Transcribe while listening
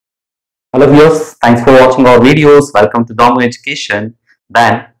Hello viewers, thanks for watching our videos. Welcome to Damu Education.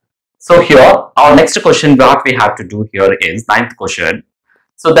 Here our next question what we have to do here is ninth question.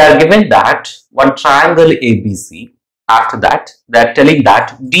 So they are given that one triangle ABC. After that, they are telling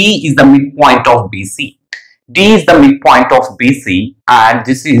that D is the midpoint of BC. D is the midpoint of BC, and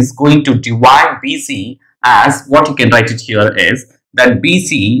this is going to divide BC as what you can write it here is that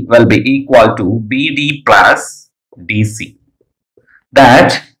BC will be equal to BD plus DC.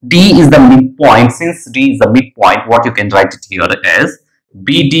 That D is the midpoint. Since D is the midpoint, what you can write it here is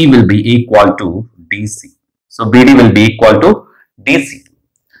BD will be equal to DC. So BD will be equal to DC.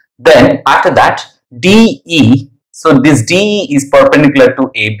 Then after that, DE. So this DE is perpendicular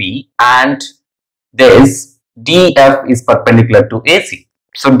to AB and this DF is perpendicular to AC.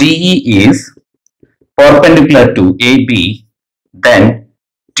 So DE is perpendicular to AB, then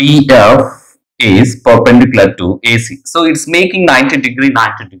DF is perpendicular to AC. So it's making 90 degree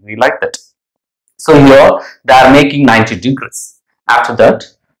like that. So here they are making 90 degrees. After that,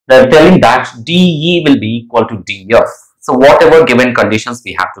 they are telling that DE will be equal to DF. So whatever given conditions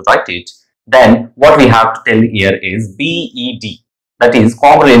we have to write it, then what we have to tell here is BED, that is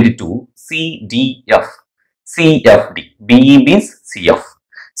congruent to CDF, CFD. BE means CF.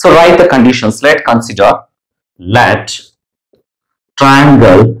 So write the conditions. Let's consider, let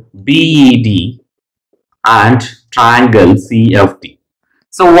triangle BED and triangle CFD.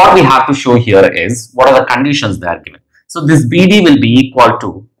 So what we have to show here is what are the conditions they are given. So this BD will be equal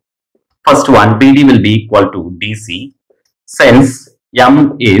to, first one, BD will be equal to DC since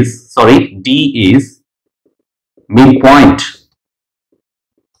D is midpoint.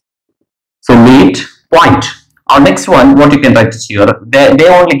 So midpoint. Our next one, what you can write it here, they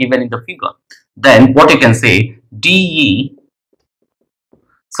only given in the figure. Then what you can say, DE.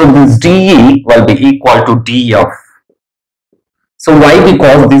 So this DE will be equal to DF. So why?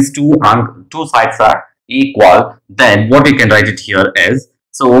 Because these two sides are equal. Then what you can write it here is,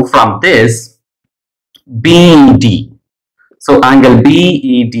 so from this BED, so angle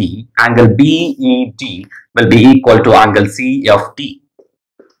BED will be equal to angle CFD.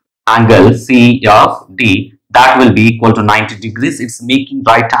 Angle CFD, that will be equal to 90 degrees. It's making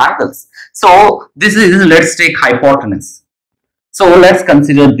right angles. So this is, let's take hypotenuse. So let's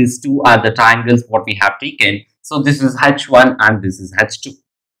consider these two are the triangles what we have taken. So this is H1 and this is H2.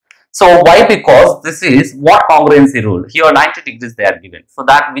 So why? Because this is what congruency rule. Here 90 degrees they are given. So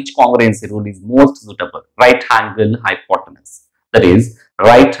that which congruency rule is most suitable? Right angle hypotenuse. That is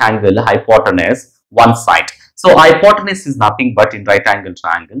right angle hypotenuse one side. So hypotenuse is nothing but in right angle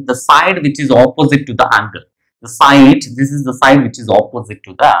triangle, the side which is opposite to the angle. The side, this is the side which is opposite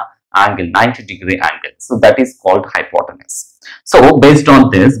to the angle, 90 degree angle. So that is called hypotenuse. So based on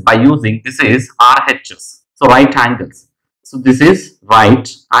this, by using, this is RHS, so right angles. So this is right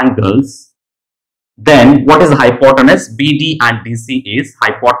angles. Then what is hypotenuse? BD and DC is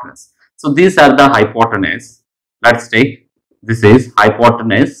hypotenuse. So these are the hypotenuse. Let's take, this is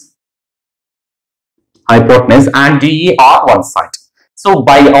hypotenuse and DE are one side. So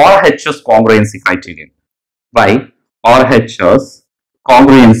by RHS congruency criterion, by RHS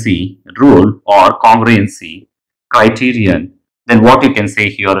congruency rule or congruency criterion, then what you can say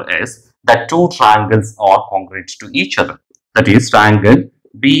here is that two triangles are congruent to each other. That is triangle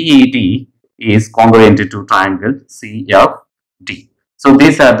BED is congruent to triangle CFD. So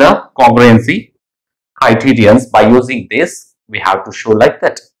these are the congruency criterions. By using this, we have to show like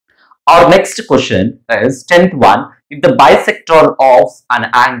that. Our next question is 10th one. If the bisector of an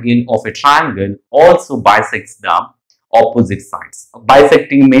angle of a triangle also bisects the opposite sides.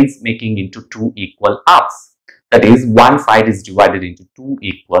 Bisecting means making into two equal arcs. That is, one side is divided into two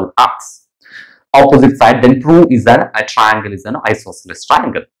equal arcs. Opposite side, then prove is that a triangle is an isosceles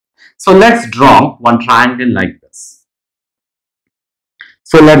triangle. So let's draw one triangle like this.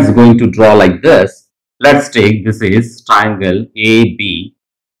 So let's going to draw like this. Let's take, this is triangle ABC.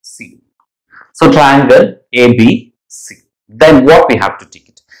 So triangle ABC. Then what we have to take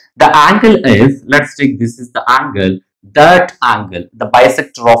it? The angle is, let's take, this is the angle, that angle, the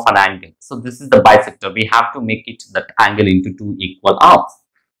bisector of an angle. So this is the bisector. We have to make it that angle into two equal arcs.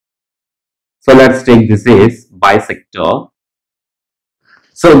 So let's take, this is bisector.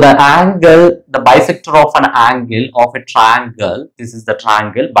 So the angle, the bisector of an angle of a triangle, this is the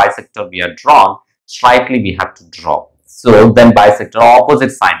triangle bisector we are drawn. Straightly we have to draw. So then bisector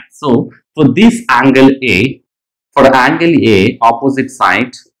opposite side. So for this angle A, for the angle A, opposite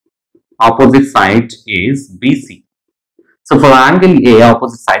side is BC. So for angle A,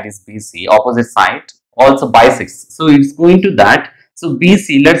 opposite side is BC, opposite side also bisects. So it's going to that. So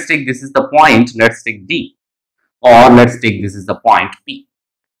BC, let's take, this is the point, let's take D. Or let's take, this is the point P.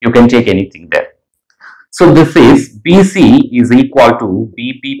 You can take anything there. So this is BC is equal to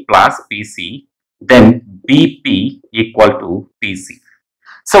BP plus PC, then BP equal to PC.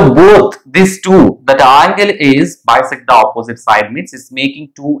 So both these two, that angle is bisect the opposite side, means it's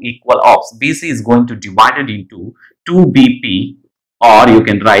making two equal offs. BC is going to divide it into 2BP, or you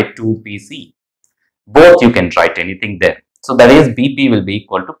can write 2PC. Both you can write anything there. So that is BP will be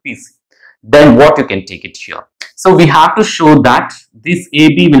equal to PC. Then what you can take it here. So we have to show that this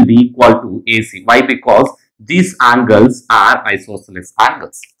AB will be equal to AC. Why? Because these angles are isosceles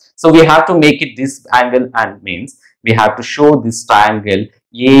angles. So we have to make it this angle, and means we have to show this triangle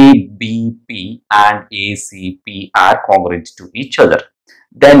ABP and ACP are congruent to each other.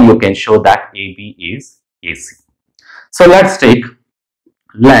 Then you can show that AB is AC. So let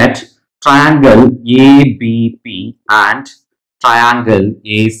triangle ABP and triangle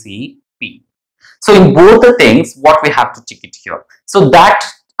ACP. So in both the things, what we have to take it here. So that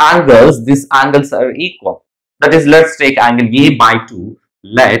these angles are equal. That is, let's take angle A by 2.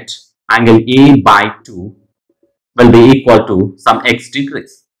 Let angle A by 2 will be equal to some x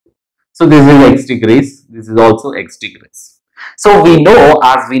degrees. So this is x degrees. This is also x degrees. So we know,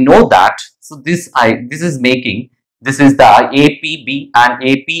 as we know that, so this is the APB and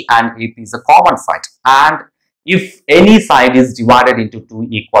AP is a common side, and if any side is divided into two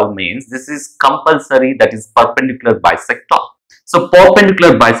equal, means this is compulsory, that is perpendicular bisector. So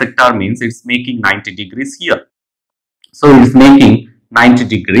perpendicular bisector means it's making 90 degrees here. So it's making 90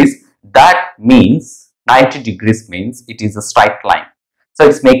 degrees. That means 90 degrees means it is a straight line. So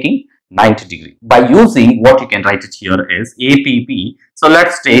it's making 90 degree. By using what you can write it here is APB. So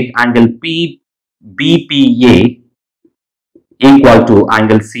let's take angle BPA equal to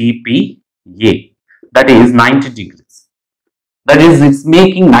angle CPA. That is 90 degrees. That is, it's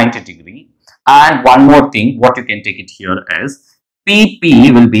making 90 degree. And one more thing, what you can take it here is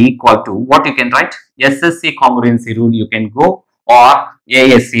PP will be equal to, what you can write, SSA congruency rule you can go, or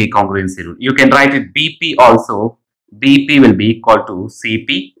ASA congruency rule. You can write it BP also. BP will be equal to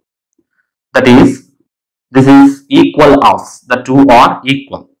CP. That is, this is equal of, the two are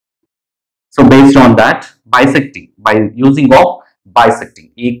equal. So based on that, bisecting, by using of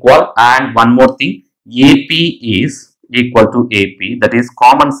bisecting, equal. And one more thing, AP is equal to AP, that is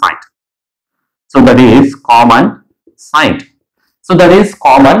common side. So that is common side. So that is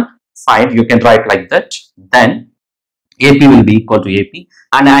common side, you can write like that. Then AP will be equal to AP,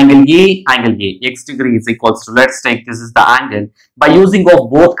 and angle A, x degree is equals to, let's take this is the angle. By using of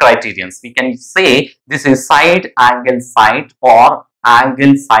both criterions, we can say this is side angle side or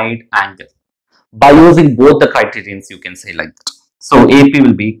angle side angle. By using both the criterions, you can say like that. So AP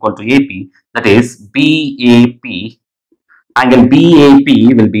will be equal to AP, that is BAP, angle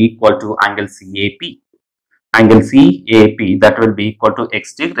BAP will be equal to angle CAP. Angle CAP, that will be equal to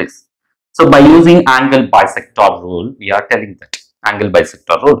x degrees. So by using angle bisector rule, we are telling that angle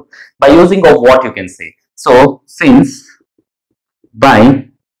bisector rule. By using of what you can say. So since by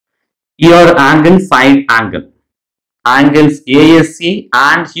your angle side angle, angles ASC,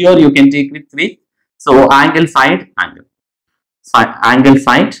 and here you can take with 3. So angle side angle, angle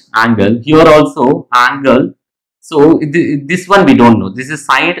side angle, here also angle. So this one we don't know. This is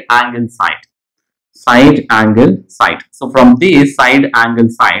side angle side. Side angle side. So from this side angle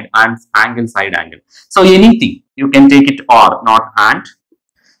side and angle side angle. So anything you can take it or not and.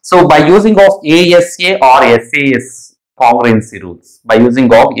 So by using of ASA or SAS congruency rules, by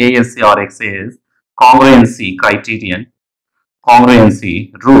using of ASA or SAS congruency criterion,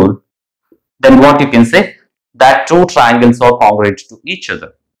 congruency rule, then what you can say, that two triangles are congruent to each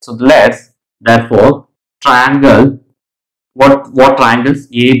other. So let's therefore triangle, what triangles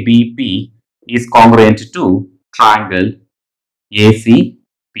ABP is congruent to triangle ACP.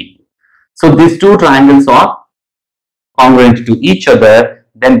 So these two triangles are congruent to each other.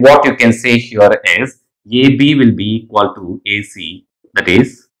 Then what you can say here is AB will be equal to AC, that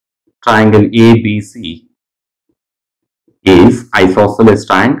is triangle ABC is isosceles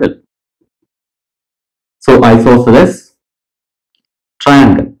triangle. So isosceles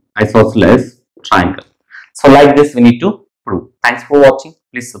triangle, isosceles triangle. So like this we need to prove. Thanks for watching.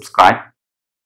 Please subscribe.